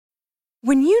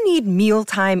When you need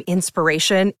mealtime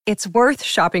inspiration, it's worth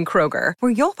shopping Kroger,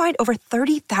 where you'll find over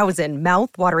 30,000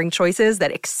 mouth-watering choices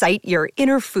that excite your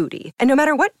inner foodie. And no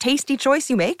matter what tasty choice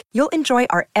you make, you'll enjoy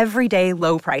our everyday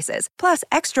low prices, plus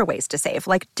extra ways to save,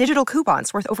 like digital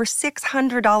coupons worth over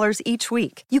 $600 each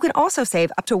week. You can also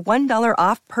save up to $1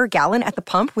 off per gallon at the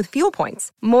pump with fuel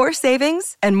points. More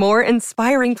savings and more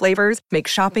inspiring flavors make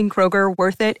shopping Kroger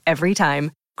worth it every time.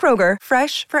 Kroger,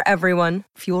 fresh for everyone.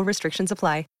 Fuel restrictions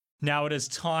apply. Now it is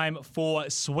time for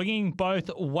Swinging Both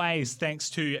Ways,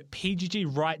 thanks to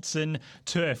PGG Wrightson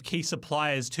Turf, key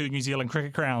suppliers to New Zealand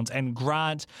cricket grounds. And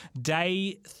Grant,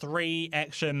 Day 3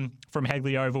 action from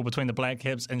Hagley Oval between the Black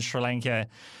Caps and Sri Lanka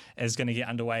is going to get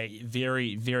underway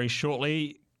very, very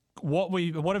shortly. What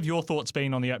have your thoughts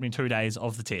been on the opening 2 days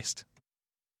of the test?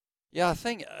 Yeah, I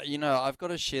think, I've got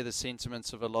to share the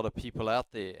sentiments of a lot of people out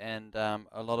there. And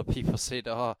a lot of people said,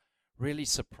 really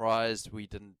surprised we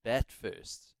didn't bat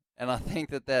first. And I think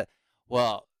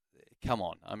well, come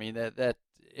on. I mean, that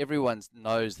everyone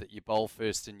knows that you bowl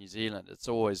first in New Zealand. It's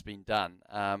always been done.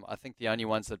 I think the only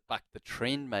ones that bucked the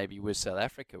trend maybe were South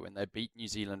Africa when they beat New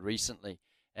Zealand recently.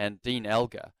 And Dean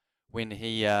Elgar, when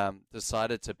he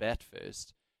decided to bat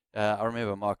first, I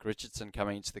remember Mark Richardson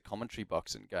coming into the commentary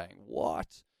box and going,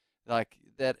 what? Like,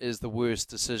 that is the worst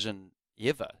decision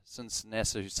ever since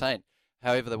Nasser Hussain.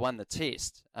 However, they won the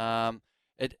test.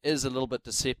 It is a little bit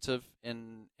deceptive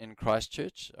in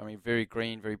Christchurch. I mean, very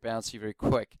green, very bouncy, very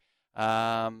quick.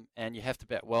 And you have to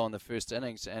bat well in the first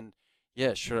innings. And,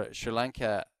 yeah, Sri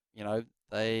Lanka,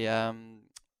 they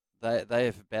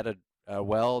have batted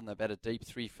well, and they batted deep,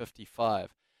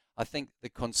 355. I think the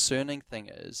concerning thing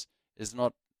is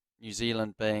not New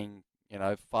Zealand being,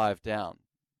 5 down.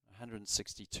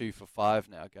 162 for 5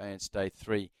 now going into Day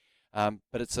 3.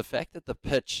 But it's the fact that the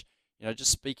pitch,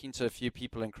 just speaking to a few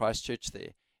people in Christchurch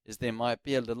there might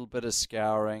be a little bit of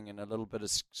scouring and a little bit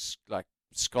of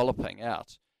scalloping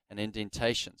out and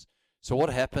indentations. So what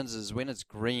happens is when it's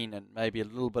green and maybe a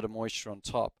little bit of moisture on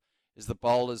top, is the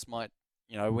bowlers might,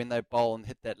 when they bowl and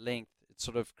hit that length, it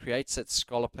sort of creates that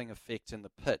scalloping effect in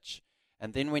the pitch.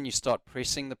 And then when you start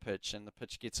pressing the pitch and the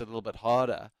pitch gets a little bit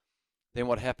harder, then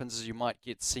what happens is you might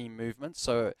get seam movement.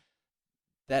 So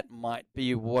that might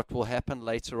be what will happen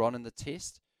later on in the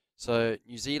test. So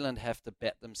New Zealand have to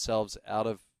bat themselves out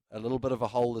of a little bit of a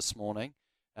hole this morning.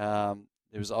 There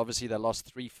was obviously they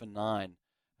lost 3 for 9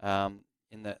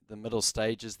 in the middle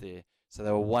stages there. So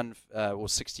they were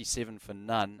 67 for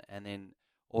none, and then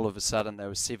all of a sudden they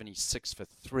were 76 for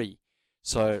 3.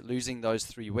 So losing those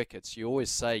 3 wickets, you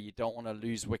always say you don't want to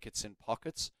lose wickets in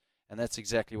pockets, and that's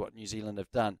exactly what New Zealand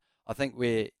have done. I think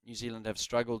where New Zealand have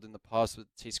struggled in the past with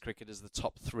Test cricket is the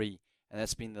top 3, and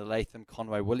that's been the Latham,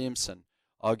 Conway, Williamson,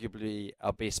 arguably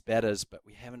our best batters, but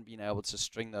we haven't been able to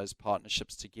string those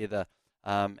partnerships together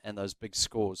and those big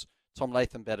scores. Tom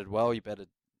Latham batted well, he batted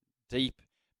deep,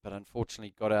 but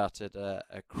unfortunately got out at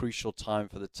a crucial time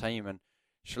for the team. And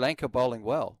Sri Lanka bowling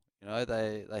well.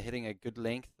 They're hitting a good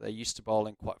length. They're used to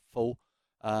bowling quite full.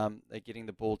 They're getting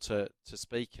the ball to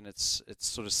speak, and it's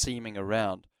sort of seaming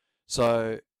around.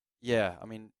 So, yeah, I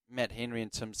mean, Matt Henry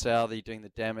and Tim Southey doing the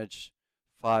damage,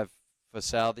 5 for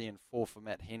Southey and 4 for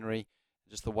Matt Henry,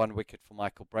 just the 1 wicket for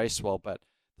Michael Bracewell. But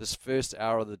this first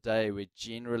hour of the day, where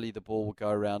generally the ball will go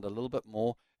around a little bit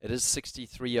more, it is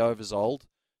 63 overs old,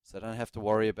 so they don't have to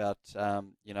worry about,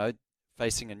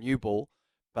 facing a new ball,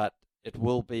 but it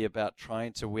will be about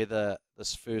trying to weather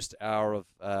this first hour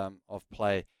of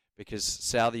play, because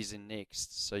Southey's in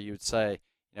next. So you would say,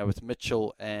 with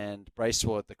Mitchell and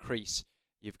Bracewell at the crease,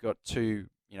 you've got 2,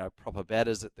 proper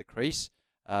batters at the crease.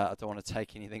 I don't want to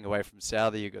take anything away from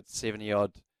Southey. You've got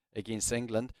 70-odd against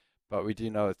England, but we do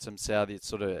know with Tim Southey, it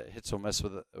sort of hits or miss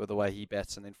with the way he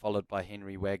bats, and then followed by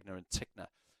Henry, Wagner, and Tickner.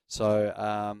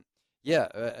 So,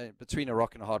 between a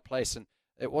rock and a hard place. And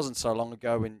it wasn't so long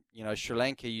ago when, Sri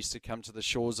Lanka used to come to the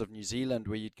shores of New Zealand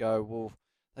where you'd go, well,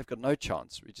 they've got no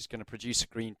chance. We're just going to produce a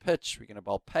green pitch. We're going to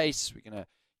bowl pace. We're going to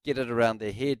get it around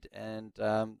their head, and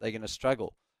they're going to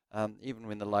struggle. Even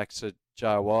when the likes of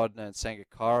Jayawardene and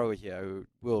Sangakkara were here, who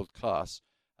were world class,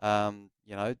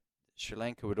 Sri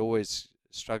Lanka would always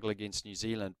struggle against New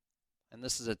Zealand. And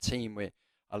this is a team where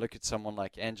I look at someone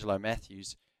like Angelo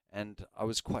Matthews, and I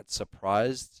was quite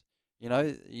surprised.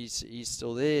 He's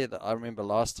still there. I remember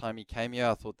last time he came here,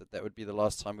 I thought that would be the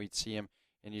last time we'd see him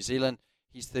in New Zealand.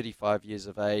 He's 35 years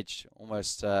of age,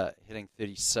 almost hitting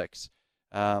 36.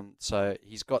 So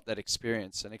he's got that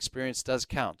experience, and experience does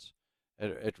count.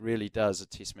 It really does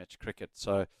at Test match cricket.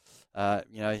 So,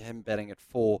 him batting at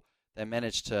 4, they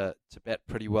managed to bat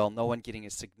pretty well. No one getting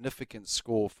a significant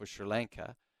score for Sri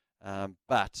Lanka,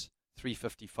 but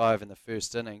 355 in the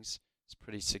first innings. it's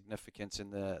pretty significant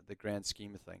in the grand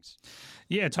scheme of things.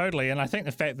 Yeah, totally. And I think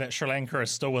the fact that Sri Lanka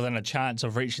is still within a chance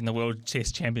of reaching the World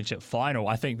Test Championship final,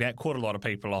 I think that caught a lot of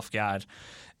people off guard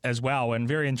as well. And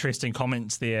very interesting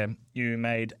comments there you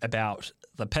made about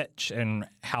the pitch and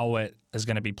how it is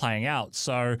going to be playing out.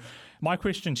 So my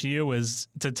question to you is,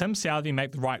 did Tim Southee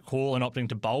make the right call in opting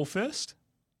to bowl first?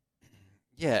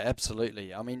 Yeah,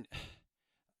 absolutely. I mean,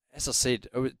 as I said,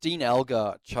 Dean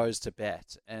Elgar chose to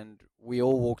bat, and we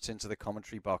all walked into the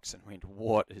commentary box and went,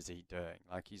 what is he doing?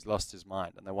 Like, he's lost his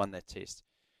mind, and they won that test.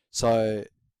 So,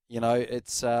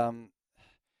 it's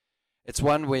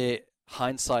one where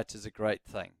hindsight is a great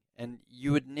thing. And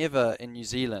you would never, in New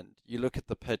Zealand, you look at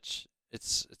the pitch,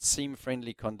 it's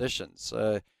seam-friendly conditions.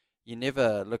 So you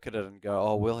never look at it and go,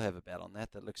 oh, we'll have a bat on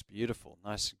that. That looks beautiful,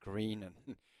 nice and green and,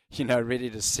 ready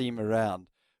to seam around.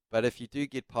 But if you do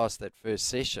get past that first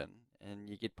session and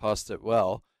you get past it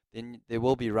well, then there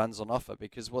will be runs on offer,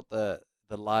 because what the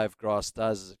live grass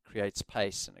does is it creates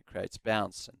pace and it creates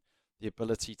bounce and the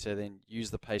ability to then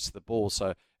use the pace of the ball.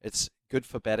 So it's good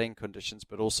for batting conditions,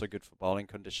 but also good for bowling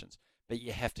conditions. But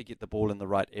you have to get the ball in the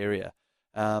right area.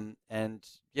 And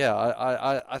yeah,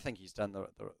 I think he's done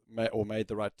made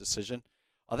the right decision.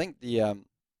 I think the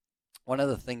one of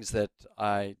the things that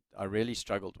I really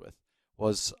struggled with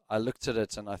was I looked at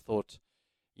it and I thought,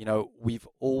 we've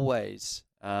always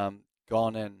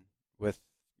gone in with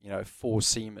 4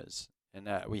 seamers, and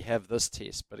we have this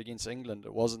test, but against England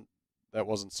that wasn't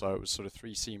so. It was sort of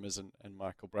 3 seamers and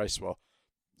Michael Bracewell.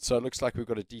 So it looks like we've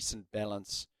got a decent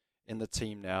balance in the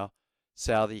team now.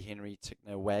 Southee, Henry,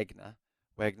 Tickner, Wagner.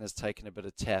 Wagner's taken a bit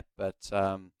of tap, but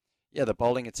the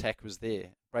bowling attack was there.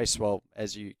 Bracewell,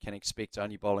 as you can expect,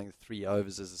 only bowling 3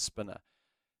 overs as a spinner,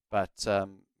 but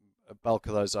a bulk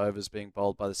of those overs being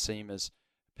bowled by the seamers.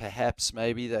 Perhaps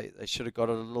maybe they should have got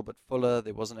it a little bit fuller.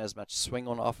 There wasn't as much swing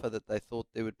on offer that they thought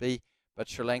there would be, but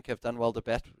Sri Lanka have done well to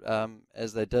bat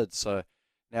as they did. So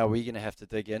now we're going to have to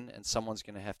dig in, and someone's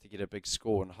going to have to get a big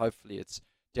score, and hopefully it's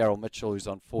Daryl Mitchell, who's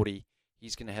on 40.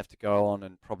 He's going to have to go on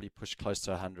and probably push close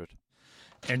to 100.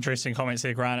 Interesting comments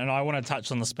there, Grant. And I want to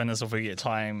touch on the spinners if we get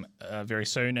time very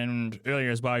soon. And earlier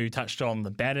as well, you touched on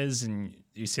the batters, and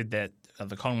you said that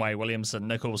the Conway, Williamson,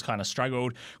 Nichols kind of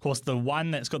struggled. Of course, the one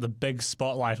that's got the big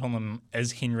spotlight on them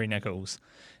is Henry Nichols.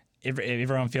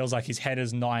 Everyone feels like he's had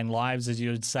his 9 lives, as you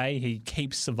would say. He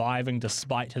keeps surviving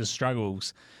despite his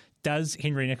struggles. Does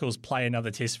Henry Nichols play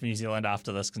another test for New Zealand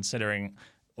after this, considering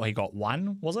he got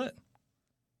 1, was it?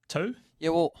 2? Yeah,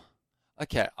 well,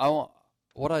 okay.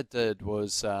 What I did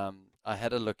was I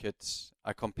had a look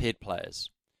I compared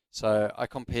players. So I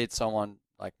compared someone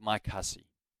like Mike Hussey,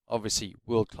 obviously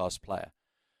world-class player.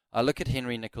 I look at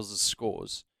Henry Nichols'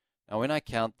 scores. Now, when I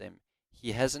count them,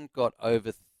 he hasn't got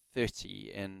over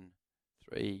 30 in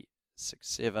 3, 6,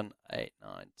 7, 8,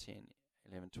 9, 10,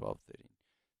 11, 12,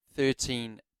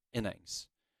 13 innings.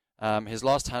 His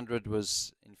last 100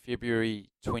 was in February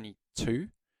 22.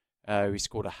 We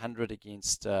scored 100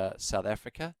 against South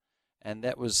Africa, and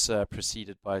that was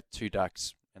preceded by 2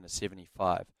 ducks and a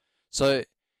 75. So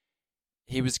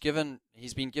he's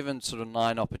been given sort of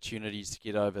 9 opportunities to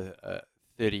get over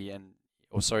 13,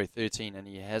 and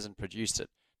he hasn't produced it.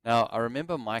 Now, I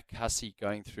remember Mike Hussey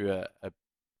going through a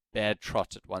bad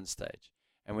trot at one stage,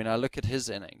 and when I look at his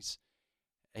innings,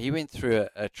 he went through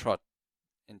a trot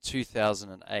in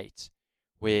 2008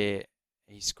 where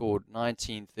he scored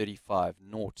 19, 35,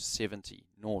 0, 70,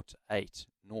 0, 8,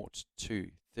 0, 2,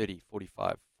 30,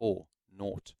 45, 4,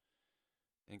 0. Then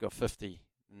he got 50,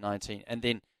 19. And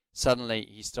then suddenly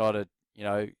he started,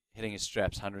 hitting his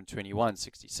straps, 121,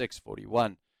 66,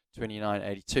 41, 29,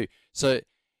 82. So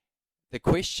the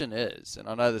question is, and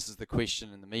I know this is the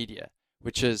question in the media,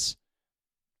 which is,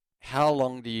 how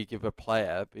long do you give a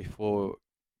player before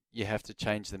you have to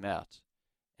change them out?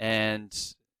 And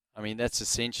I mean, that's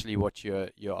essentially what you're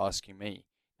asking me.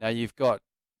 Now, you've got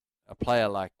a player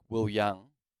like Will Young,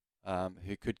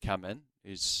 who could come in,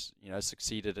 who's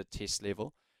succeeded at test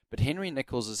level, but Henry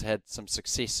Nichols has had some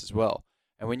success as well.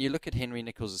 And when you look at Henry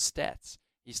Nichols' stats,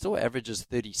 he still averages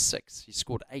 36. He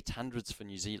scored 800s for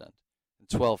New Zealand and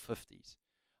 12 50s.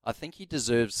 I think he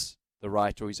deserves the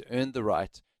right, or he's earned the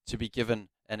right, to be given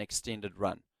an extended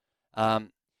run.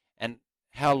 And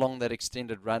how long that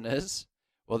extended run is,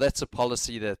 well, that's a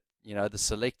policy that, the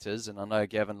selectors, and I know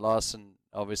Gavin Larson,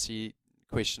 obviously,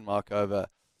 question mark over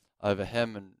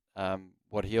him and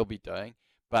what he'll be doing.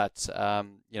 But,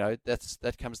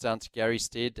 that comes down to Gary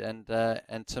Stead and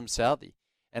Tim Southee.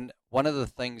 And one of the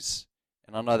things,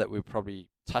 and I know that we'll probably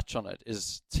touch on it,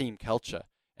 is team culture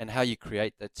and how you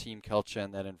create that team culture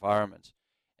and that environment.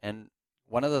 And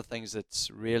one of the things that's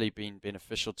really been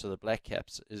beneficial to the Black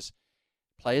Caps is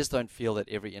players don't feel that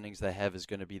every innings they have is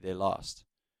going to be their last.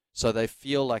 So they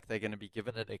feel like they're going to be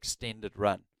given an extended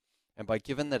run. And by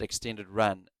giving that extended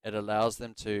run, it allows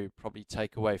them to probably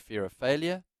take away fear of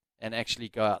failure and actually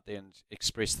go out there and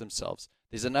express themselves.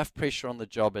 There's enough pressure on the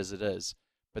job as it is,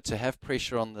 but to have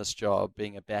pressure on this job,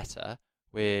 being a batter,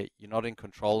 where you're not in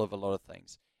control of a lot of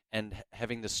things, and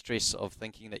having the stress of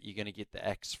thinking that you're going to get the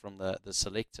axe from the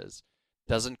selectors,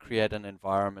 doesn't create an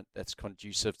environment that's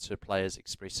conducive to players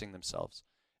expressing themselves.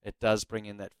 It does bring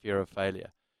in that fear of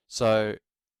failure. So,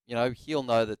 he'll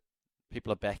know that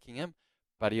people are backing him,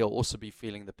 but he'll also be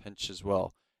feeling the pinch as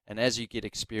well. And as you get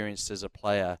experienced as a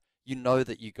player, you know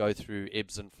that you go through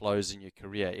ebbs and flows in your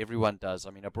career. Everyone does.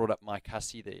 I mean, I brought up Mike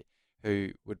Hussey there,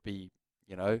 who would be,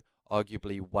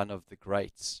 arguably one of the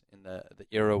greats in the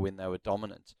era when they were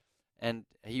dominant. And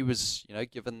he was,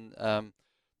 given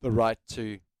the right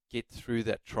to get through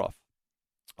that trough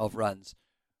of runs.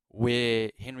 Where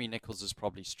Henry Nicholls is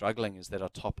probably struggling is that our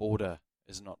top order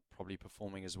is not probably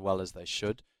performing as well as they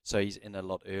should. So he's in a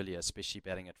lot earlier, especially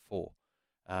batting at 4.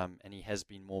 And he has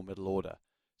been more middle order.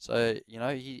 So,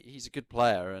 he's a good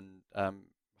player, and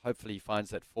hopefully he finds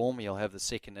that form. He'll have the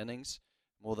second innings,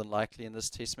 more than likely, in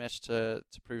this test match to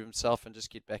prove himself and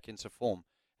just get back into form.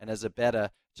 And as a batter,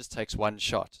 it just takes one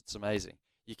shot. It's amazing.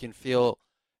 You can feel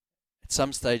at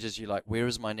some stages you're like, where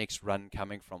is my next run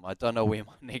coming from? I don't know where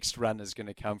my next run is going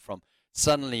to come from.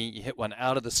 Suddenly you hit one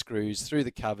out of the screws, through the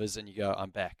covers, and you go,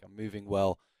 I'm back. I'm moving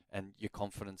well, and your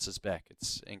confidence is back.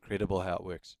 It's incredible how it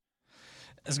works.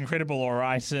 It's incredible, all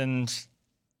right. And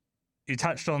you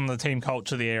touched on the team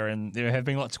culture there, and there have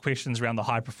been lots of questions around the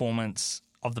high performance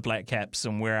of the Black Caps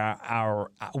and where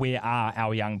are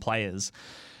our young players.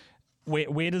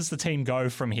 Where does the team go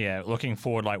from here looking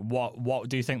forward? Like, what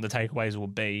do you think the takeaways will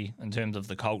be in terms of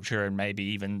the culture and maybe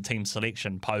even team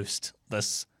selection post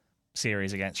this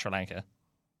series against Sri Lanka?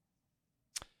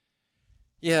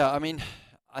 Yeah, I mean,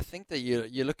 I think that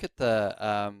you look at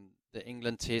the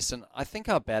England test, and I think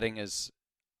our batting is,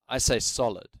 I say,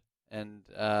 solid. And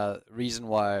reason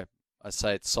why I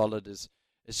say it's solid is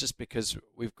just because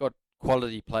we've got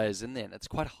quality players in there, and it's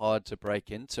quite hard to break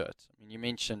into it. I mean, you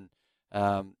mentioned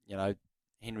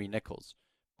Henry Nicholls,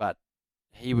 but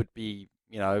he would be,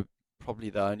 probably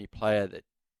the only player that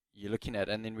you're looking at.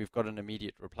 And then we've got an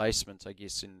immediate replacement, I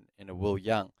guess, in a Will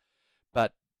Young.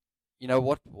 But,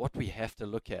 what we have to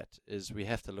look at is we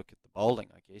have to look at the bowling,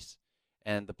 I guess,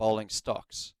 and the bowling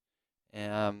stocks. We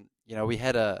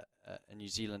had a New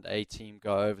Zealand A team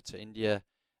go over to India.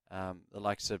 The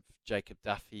likes of Jacob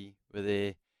Duffy were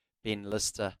there, Ben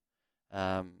Lister,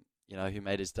 who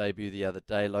made his debut the other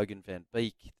day, Logan van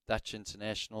Beek, Dutch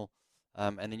international.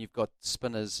 And then you've got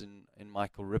spinners in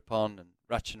Michael Rippon and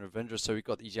Rachin Ravindra. So we've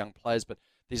got these young players, but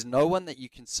there's no one that you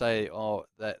can say,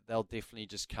 that they'll definitely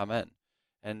just come in.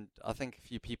 And I think a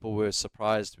few people were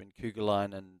surprised when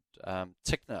Kugelheim and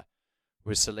Tickner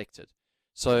were selected.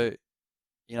 So,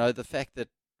 the fact that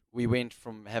we went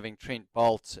from having Trent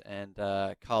Boult and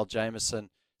Kyle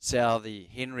Jamieson, Southey,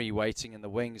 Henry waiting in the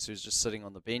wings, who's just sitting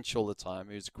on the bench all the time,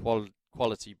 who's a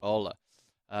quality bowler.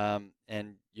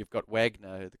 And you've got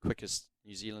Wagner, the quickest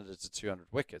New Zealander to 200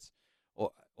 wickets.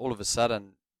 All of a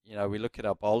sudden, we look at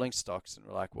our bowling stocks and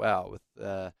we're like, wow,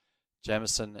 with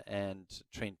Jamieson and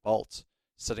Trent Boult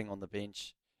sitting on the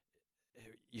bench,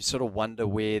 you sort of wonder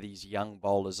where these young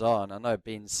bowlers are. And I know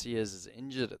Ben Sears is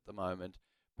injured at the moment,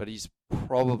 but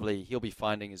he'll be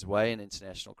finding his way in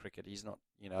international cricket. He's not,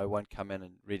 won't come in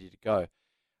and ready to go.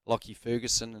 Lockie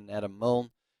Ferguson and Adam Milne,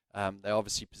 they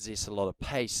obviously possess a lot of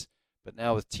pace, but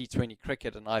now with T20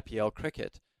 cricket and IPL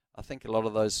cricket, I think a lot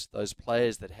of those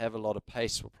players that have a lot of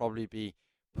pace will probably be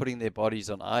putting their bodies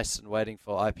on ice and waiting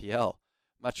for IPL.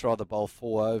 Much rather bowl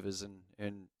 4 overs and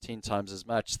earn 10 times as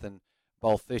much than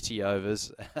bowl 30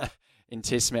 overs in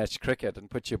Test match cricket and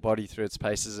put your body through its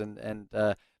paces and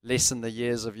lessen the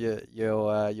years of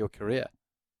your career.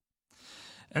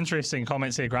 Interesting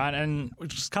comments here, Grant. And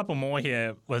just a couple more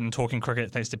here when talking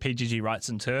cricket, thanks to PGG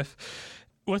Wrightson Turf.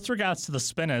 With regards to the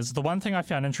spinners, the one thing I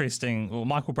found interesting,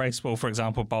 Michael Bracewell, for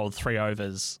example, bowled 3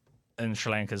 overs in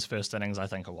Sri Lanka's first innings, I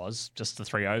think it was, just the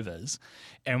 3 overs.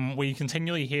 And we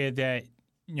continually hear that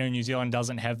New Zealand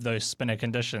doesn't have those spinner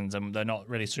conditions and they're not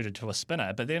really suited to a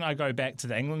spinner. But then I go back to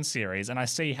the England series and I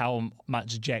see how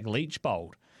much Jack Leach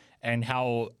bowled and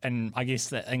I guess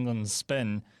that England's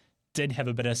spin did have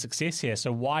a bit of success here.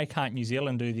 So why can't New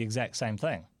Zealand do the exact same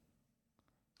thing?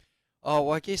 Oh,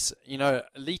 well, I guess,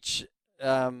 Leach,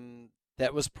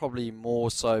 that was probably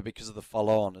more so because of the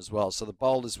follow-on as well. So the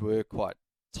bowlers were quite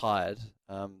tired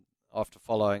after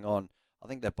following on. I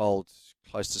think they bowled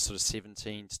close to sort of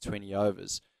 17 to 20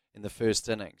 overs in the first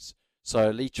innings. So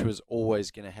Leach was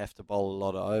always going to have to bowl a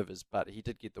lot of overs, but he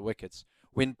did get the wickets.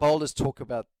 When bowlers talk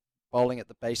about bowling at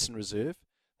the Basin Reserve,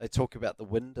 they talk about the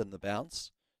wind and the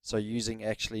bounce. So using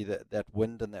actually that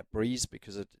wind and that breeze,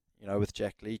 because it, with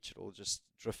Jack Leach, it'll just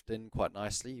drift in quite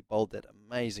nicely. He bowled that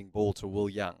amazing ball to Will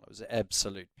Young. It was an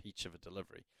absolute peach of a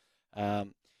delivery.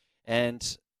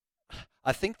 And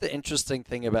I think the interesting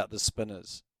thing about the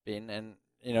spinners, Ben,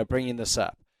 and bringing this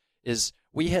up, is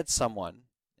we had someone,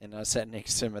 and I sat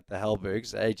next to him at the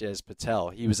Hellbergs, Ajaz Patel.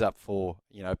 He was up for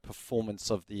performance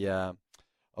of the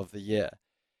year,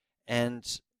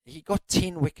 and he got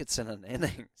 10 wickets in an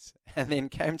innings, and then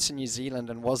came to New Zealand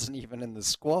and wasn't even in the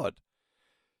squad.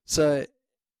 So,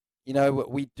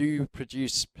 we do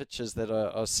produce pitches that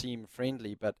are seam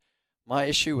friendly, but my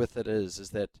issue with it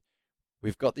is that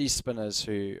we've got these spinners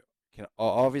who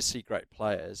are obviously great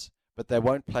players, but they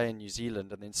won't play in New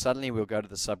Zealand, and then suddenly we'll go to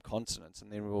the subcontinent,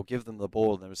 and then we'll give them the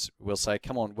ball, and we'll say,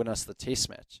 come on, win us the test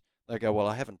match. They go, well,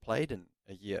 I haven't played in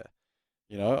a year.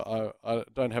 I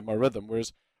don't have my rhythm.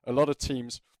 Whereas a lot of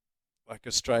teams like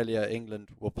Australia, England,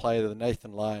 will play the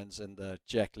Nathan Lyons and the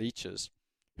Jack Leaches,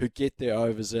 who get their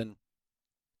overs in.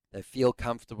 They feel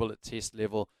comfortable at test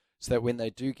level, so that when they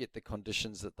do get the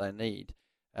conditions that they need,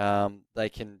 they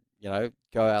can,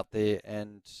 go out there,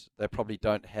 and they probably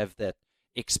don't have that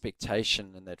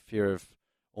expectation and that fear of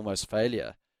almost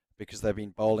failure, because they've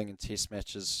been bowling in test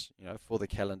matches, for the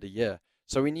calendar year.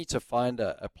 So we need to find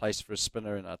a place for a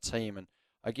spinner in our team, and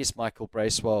I guess Michael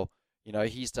Bracewell,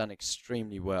 he's done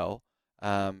extremely well.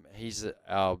 He's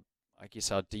our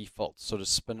default sort of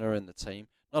spinner in the team,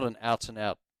 not an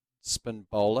out-and-out spin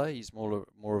bowler. He's more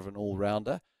of an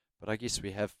all-rounder, but I guess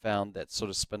we have found that sort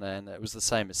of spinner, and it was the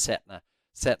same as Satner.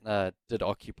 Satner did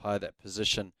occupy that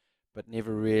position, but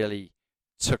never really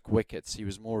took wickets. He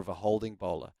was more of a holding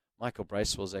bowler. Michael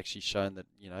Bracewell's actually shown that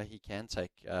he can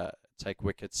take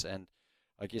wickets, and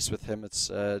I guess with him it's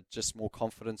just more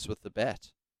confidence with the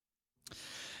bat.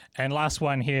 And last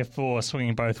one here for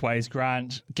swinging both ways,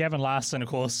 Grant. Gavin Larson, of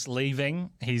course, leaving.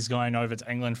 He's going over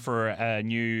to England for a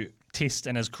new test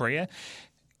in his career.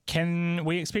 Can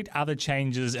we expect other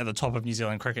changes at the top of New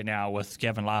Zealand cricket now with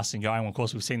Gavin Larson going? Well, of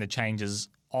course, we've seen the changes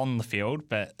on the field,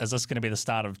 but is this going to be the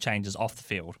start of changes off the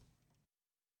field?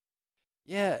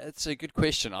 Yeah, it's a good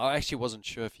question. I actually wasn't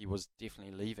sure if he was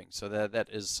definitely leaving, so that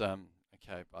is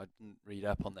okay. I didn't read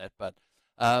up on that, but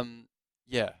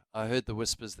yeah, I heard the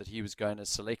whispers that he was going as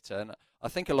selector, and I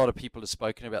think a lot of people have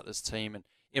spoken about this team, and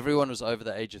everyone was over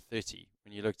the age of 30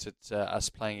 when you looked at us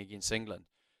playing against England.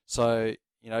 So,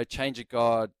 change of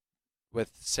guard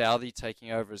with Southee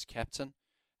taking over as captain,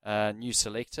 new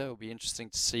selector. It'll be interesting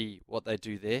to see what they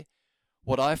do there.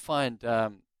 What I find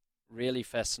really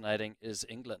fascinating is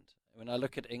England. When I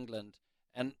look at England,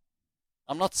 and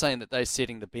I'm not saying that they're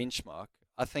setting the benchmark.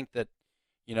 I think that,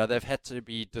 they've had to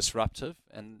be disruptive,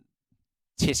 and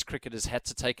Test cricket has had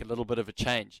to take a little bit of a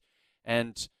change.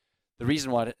 And the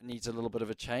reason why it needs a little bit of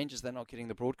a change is they're not getting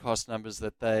the broadcast numbers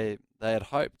that they had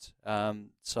hoped.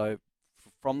 So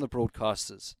from the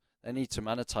broadcasters, they need to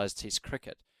monetize Test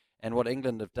cricket. And what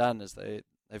England have done is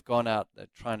they've gone out, they're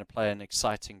trying to play an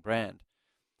exciting brand.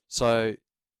 So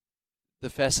the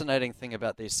fascinating thing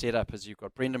about their setup is you've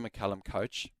got Brendan McCullum,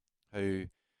 coach, who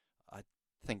I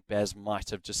think Baz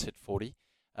might have just hit 40.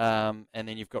 And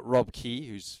then you've got Rob Key,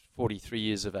 who's 43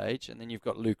 years of age. And then you've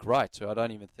got Luke Wright, who I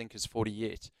don't even think is 40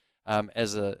 yet,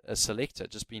 as a selector,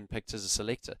 just being picked as a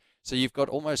selector. So you've got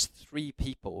almost 3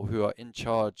 people who are in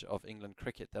charge of England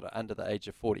cricket that are under the age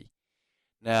of 40.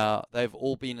 Now, they've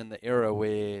all been in the era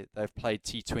where they've played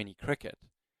T20 cricket.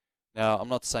 Now, I'm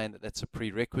not saying that that's a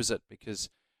prerequisite, because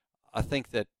I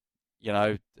think that,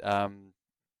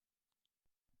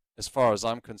 as far as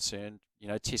I'm concerned,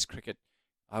 Test cricket,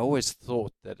 I always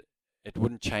thought that it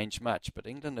wouldn't change much, but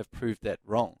England have proved that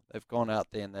wrong. They've gone out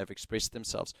there and they've expressed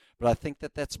themselves. But I think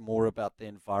that that's more about the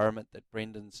environment that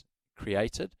Brendan's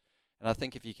created. And I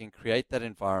think if you can create that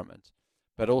environment,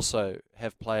 but also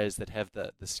have players that have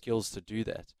the skills to do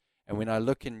that. And when I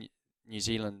look in New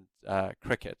Zealand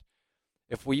cricket,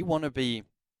 if we want to be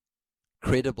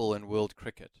credible in world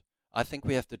cricket, I think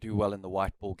we have to do well in the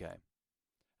white ball game.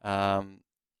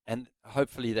 And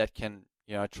hopefully that can,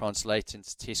 translate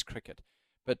into Test cricket.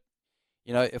 But,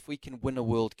 if we can win a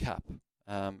World Cup,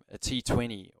 a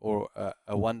T20 or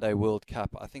a one-day World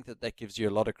Cup, I think that gives you a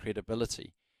lot of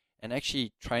credibility, and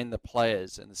actually train the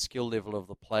players and the skill level of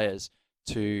the players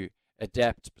to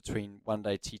adapt between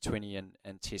one-day T20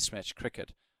 and Test match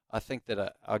cricket. I think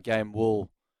that our game will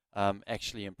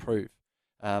actually improve.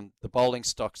 The bowling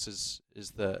stocks is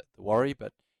the worry,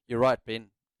 but you're right, Ben.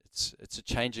 It's a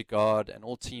change of guard, and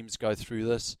all teams go through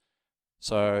this.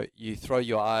 So you throw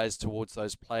your eyes towards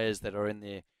those players that are in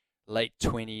their late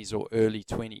 20s or early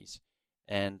 20s,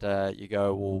 and you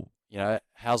go, well,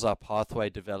 how's our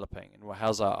pathway developing, and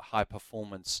how's our high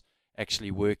performance actually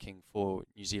working for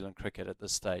New Zealand cricket at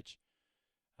this stage?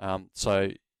 So,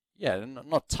 yeah,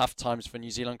 not tough times for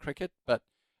New Zealand cricket, but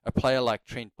a player like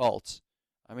Trent Boult,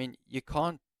 I mean, you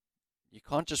can't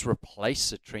just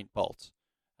replace a Trent Boult,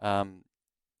 and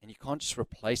you can't just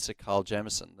replace a Kyle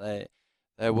Jamieson. They're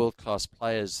world-class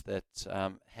players that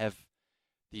have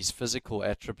these physical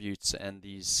attributes and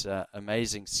these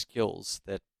amazing skills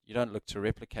that you don't look to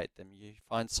replicate them. You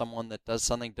find someone that does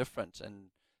something different and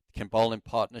can bowl in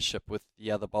partnership with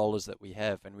the other bowlers that we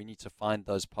have, and we need to find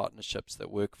those partnerships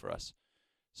that work for us.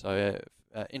 So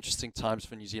interesting times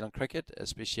for New Zealand cricket,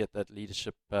 especially at that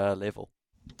leadership level.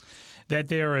 That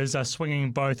there is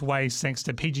swinging both ways thanks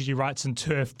to PGG Wrightson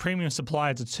Turf, premium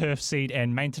supplier to turf, seed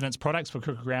and maintenance products for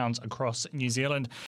cricket grounds across New Zealand.